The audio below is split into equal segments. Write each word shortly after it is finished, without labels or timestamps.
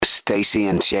Stacey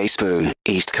and Jay Spoo,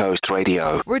 East Coast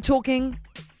Radio. We're talking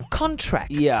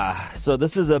contracts. Yeah, so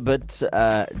this is a bit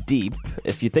deep.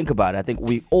 If you think about it, I think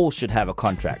we all should have a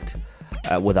contract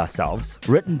with ourselves,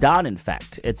 written down, in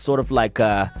fact. It's sort of like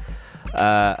a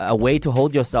way to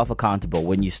hold yourself accountable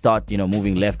when you start,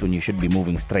 moving left when you should be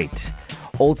moving straight.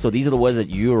 Also, these are the words that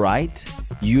you write.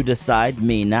 You decide,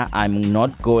 Mina, I'm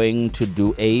not going to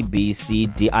do A, B, C,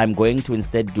 D. I'm going to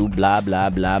instead do blah, blah,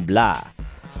 blah, blah.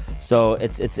 So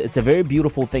it's a very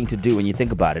beautiful thing to do when you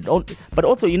think about it. But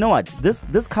also, you know what?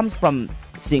 This comes from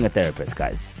seeing a therapist,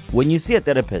 guys. When you see a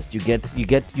therapist, you get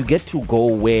to go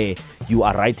where you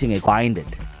are writing a bind.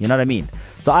 You know what I mean?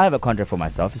 So I have a contract for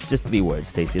myself. It's just 3 words,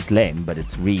 Stacey. It's lame, but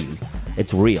it's real.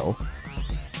 It's real.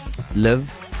 Live,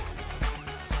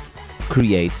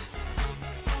 create.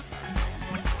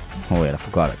 Oh wait, I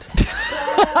forgot it.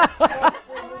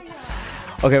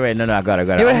 Okay, wait, no, I got it.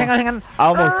 Hang on. I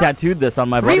almost tattooed this on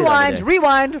my body.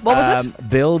 Rewind. What was it?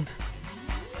 Build.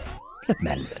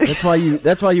 Man, that's why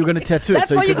you're going to tattoo it.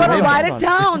 That's why you got to write it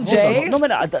down, Jay. No,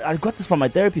 man, I got this from my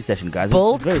therapy session, guys.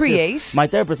 Build, it's create. Serious. My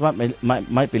therapist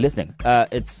might be listening.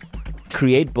 It's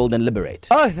create, build, and liberate.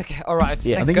 Oh, okay. All right.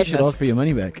 Yeah, I think you should ask for your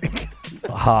money back.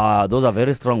 Those are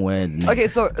very strong words. Okay,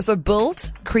 so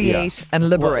build, create, and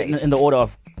liberate. Well, in the order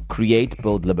of create,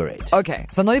 build, liberate. Okay,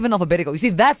 so not even alphabetical. You see,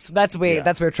 that's where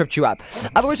it tripped you up.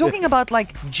 But we're talking about,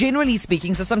 like, generally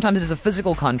speaking, so sometimes it is a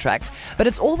physical contract, but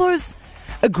it's all those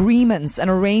agreements and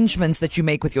arrangements that you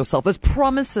make with yourself, those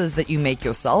promises that you make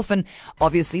yourself. And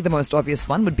obviously the most obvious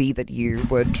one would be that you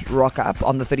would rock up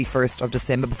on the 31st of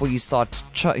December before you start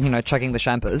chugging the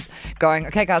champers, going,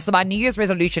 okay guys, so my New Year's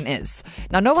resolution is.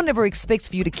 Now, no one ever expects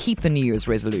for you to keep the New Year's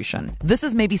resolution. This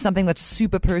is maybe something that's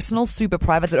super personal, super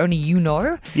private, that only you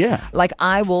know. Yeah. Like,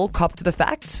 I will cop to the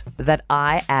fact that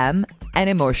I am an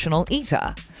emotional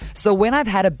eater. So when I've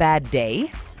had a bad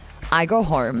day, I go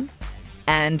home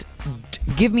and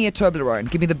give me a Toblerone.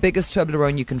 Give me the biggest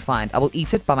Toblerone you can find. I will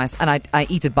eat it and I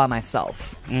eat it by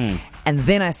myself. And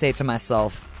then I say to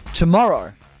myself,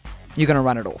 tomorrow, you're going to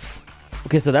run it off.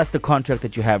 Okay, so that's the contract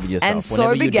that you have with yourself. And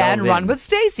so began Run with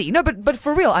Stacey. No, but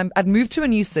for real, I'd moved to a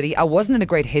new city. I wasn't in a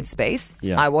great headspace.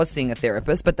 Yeah. I was seeing a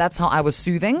therapist, but that's how I was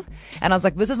soothing. And I was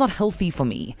like, this is not healthy for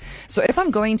me. So if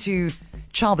I'm going to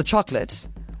chow the chocolate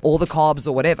or the carbs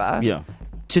or whatever,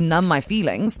 to numb my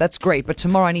feelings, that's great. But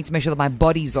tomorrow I need to make sure that my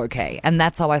body's okay. And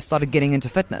that's how I started getting into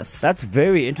fitness. That's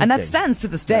very interesting. And that stands to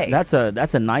this day. That's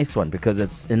a nice one, because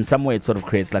it's, in some way, it sort of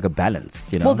creates like a balance,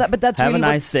 Well, but that's have really a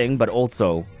nice thing, but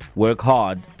also work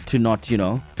hard to not,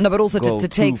 No, but also to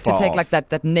take off. like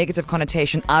that negative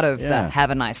connotation out of the have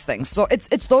a nice thing. So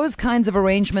it's those kinds of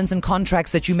arrangements and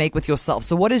contracts that you make with yourself.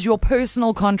 So what is your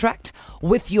personal contract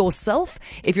with yourself?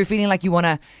 If you're feeling like you want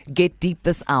to get deep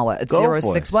this hour, it's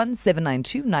 061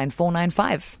 792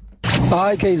 9495.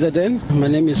 Hi KZN, my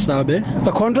name is Sabe.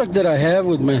 The contract that I have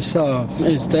with myself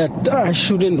is that I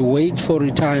shouldn't wait for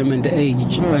retirement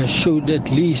age. I should at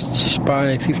least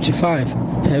by 55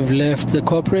 have left the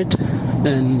corporate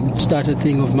and start a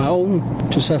thing of my own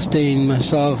to sustain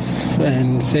myself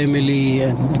and family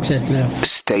and etc.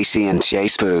 Stacey and Jay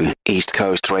Spoo, East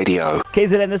Coast Radio.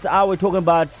 KZN, this hour we're talking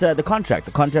about the contract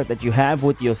that you have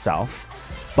with yourself.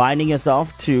 Binding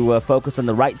yourself to focus on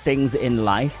the right things in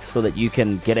life so that you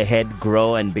can get ahead,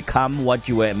 grow, and become what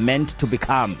you were meant to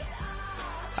become.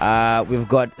 We've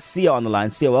got Sia on the line.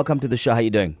 Sia, welcome to the show. How you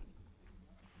doing?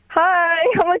 Hi,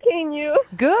 I'm okay, and you?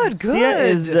 Good. Sia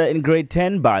is in grade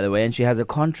 10, by the way, and she has a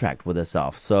contract with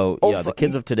herself. So, Also, the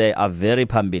kids of today are very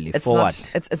pambili. It's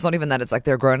not even that. It's like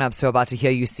they're grown-ups who are about to hear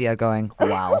you, Sia, going,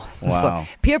 wow. Wow.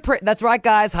 So, that's right,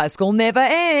 guys. High school never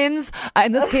ends.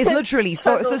 In this case, literally.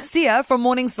 So Sia from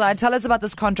Morningside, tell us about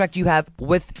this contract you have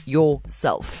with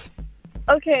yourself.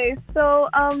 Okay, so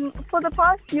for the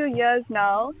past few years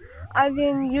now, I've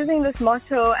been using this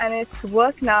motto, and it's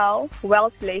work now,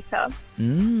 wealth later.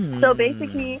 So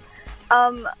basically,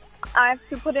 I have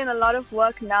to put in a lot of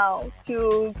work now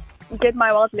to get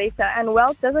my wealth later. And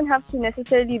wealth doesn't have to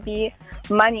necessarily be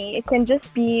money. It can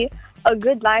just be a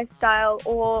good lifestyle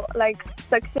or like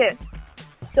success.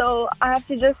 So I have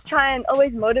to just try and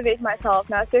always motivate myself.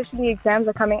 Now, especially exams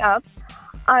are coming up.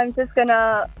 I'm just going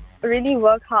to really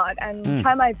work hard and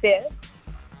try my best,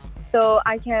 so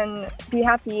I can be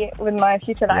happy with my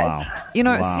future life.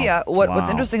 Sia, what's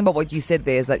interesting about what you said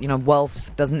there is that,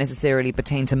 wealth doesn't necessarily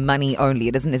pertain to money only.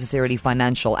 It isn't necessarily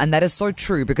financial. And that is so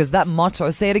true, because that motto,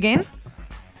 say it again.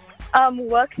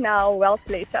 work now, wealth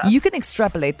later. You can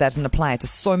extrapolate that and apply it to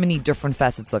so many different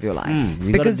facets of your life.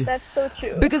 Because That's so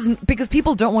true. Because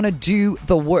people don't want to do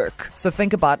the work. So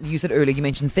think about, you said earlier, you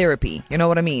mentioned therapy. You know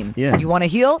what I mean? Yeah. You want to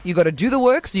heal, you got to do the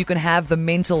work so you can have the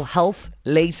mental health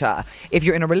later. If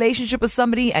you're in a relationship with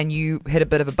somebody and you hit a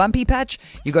bit of a bumpy patch,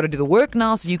 you got to do the work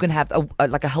now so you can have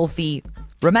a healthy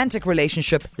romantic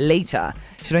relationship later.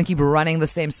 So don't keep running the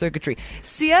same circuitry.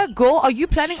 Sia, go. Are you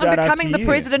planning Shout on out becoming to the you.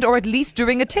 president or at least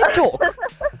doing a TED talk?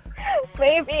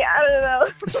 Maybe, I don't know.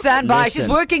 Stand by. Listen. She's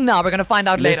working now. We're going to find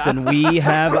out Listen, later. we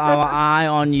have our eye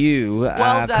on you.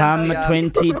 Well done, Come Sia.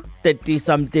 2030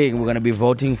 something, we're going to be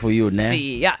voting for you, ne?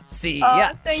 See ya.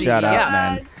 Thank Shout you, out, guys.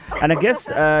 man. And I guess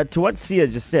to what Sia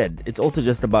just said, it's also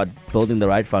just about building the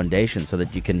right foundation so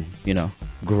that you can,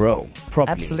 grow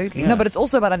properly. Absolutely. Yeah. No, but it's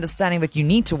also about understanding that you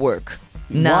need to work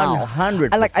now. 100%.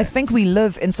 I think we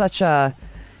live in such a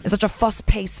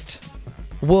fast-paced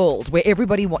world where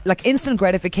everybody instant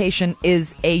gratification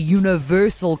is a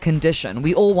universal condition.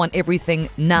 We all want everything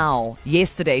now,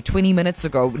 yesterday, 20 minutes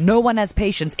ago. No one has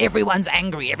patience. Everyone's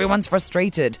angry. Everyone's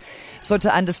frustrated. So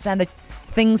to understand that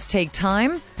things take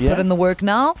time, Yeah. put in the work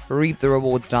now, reap the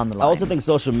rewards down the I line. also think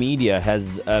social media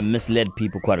has misled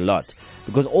people quite a lot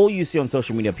because all you see on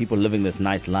social media are people living this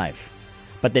nice life,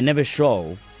 but they never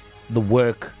show the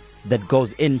work that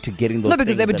goes into getting those No,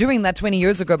 because they were things doing that 20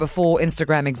 years ago before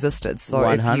Instagram existed. So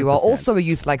if you are 100%. also a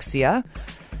youth like Sia,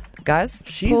 guys,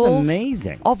 She's pearls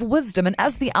amazing. of wisdom. And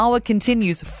as the hour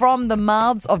continues, from the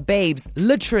mouths of babes,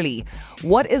 literally,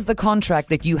 what is the contract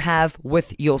that you have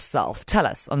with yourself? Tell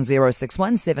us on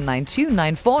 061 792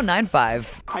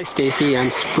 9495. Hi, Stacey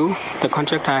and Spoo. The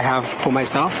contract I have for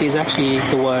myself is actually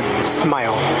the word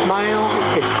smile. Smile,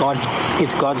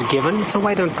 it's God's given, so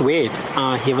why don't wait?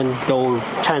 Even though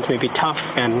times may be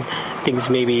tough and things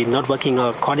may be not working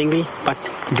accordingly, but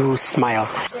do smile.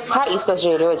 Hi, East Coast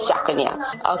Radio, it's Jacqueline here.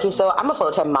 Okay, so I'm a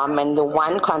full-time mom, and the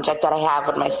one contract that I have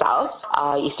with myself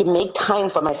is to make time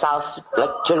for myself,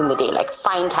 during the day,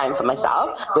 find time for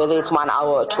myself, whether it's 1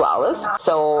 hour or 2 hours.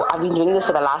 So I've been doing this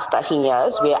for the last 13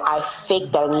 years, where I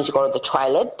fake that I need to go to the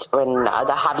toilet when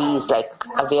the hubby is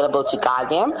available to guard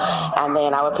them, and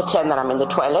then I would pretend that I'm in the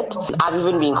toilet. I've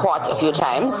even been caught a few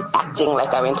times acting like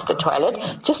I went to the toilet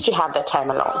just to have that time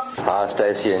alone. Hi,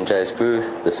 Stacey and Jay Spoo.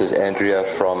 This is Andrea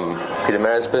from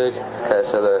Pietermaritzburg. Okay,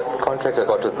 so the contract I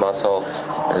got with myself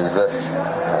is this.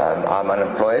 I'm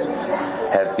unemployed,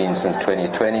 have been since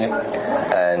 2020,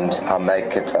 and I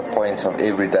make it a point of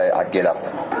every day I get up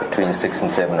between 6 and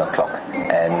 7 o'clock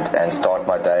and start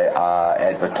my day. I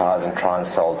advertise and try and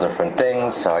sell different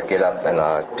things. So I get up and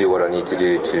I do what I need to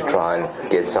do to try and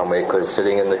get somewhere, because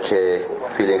sitting in the chair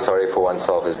feeling sorry for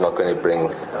oneself is not going to bring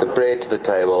the bread to the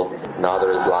table, neither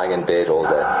is lying in bed all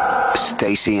day.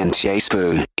 Stacey and Jay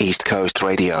Spoo, East Coast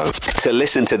Radio. To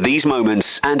listen to these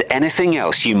moments and anything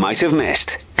else you might have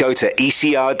missed, go to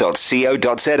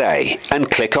ecr.co.za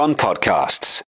and click on podcasts.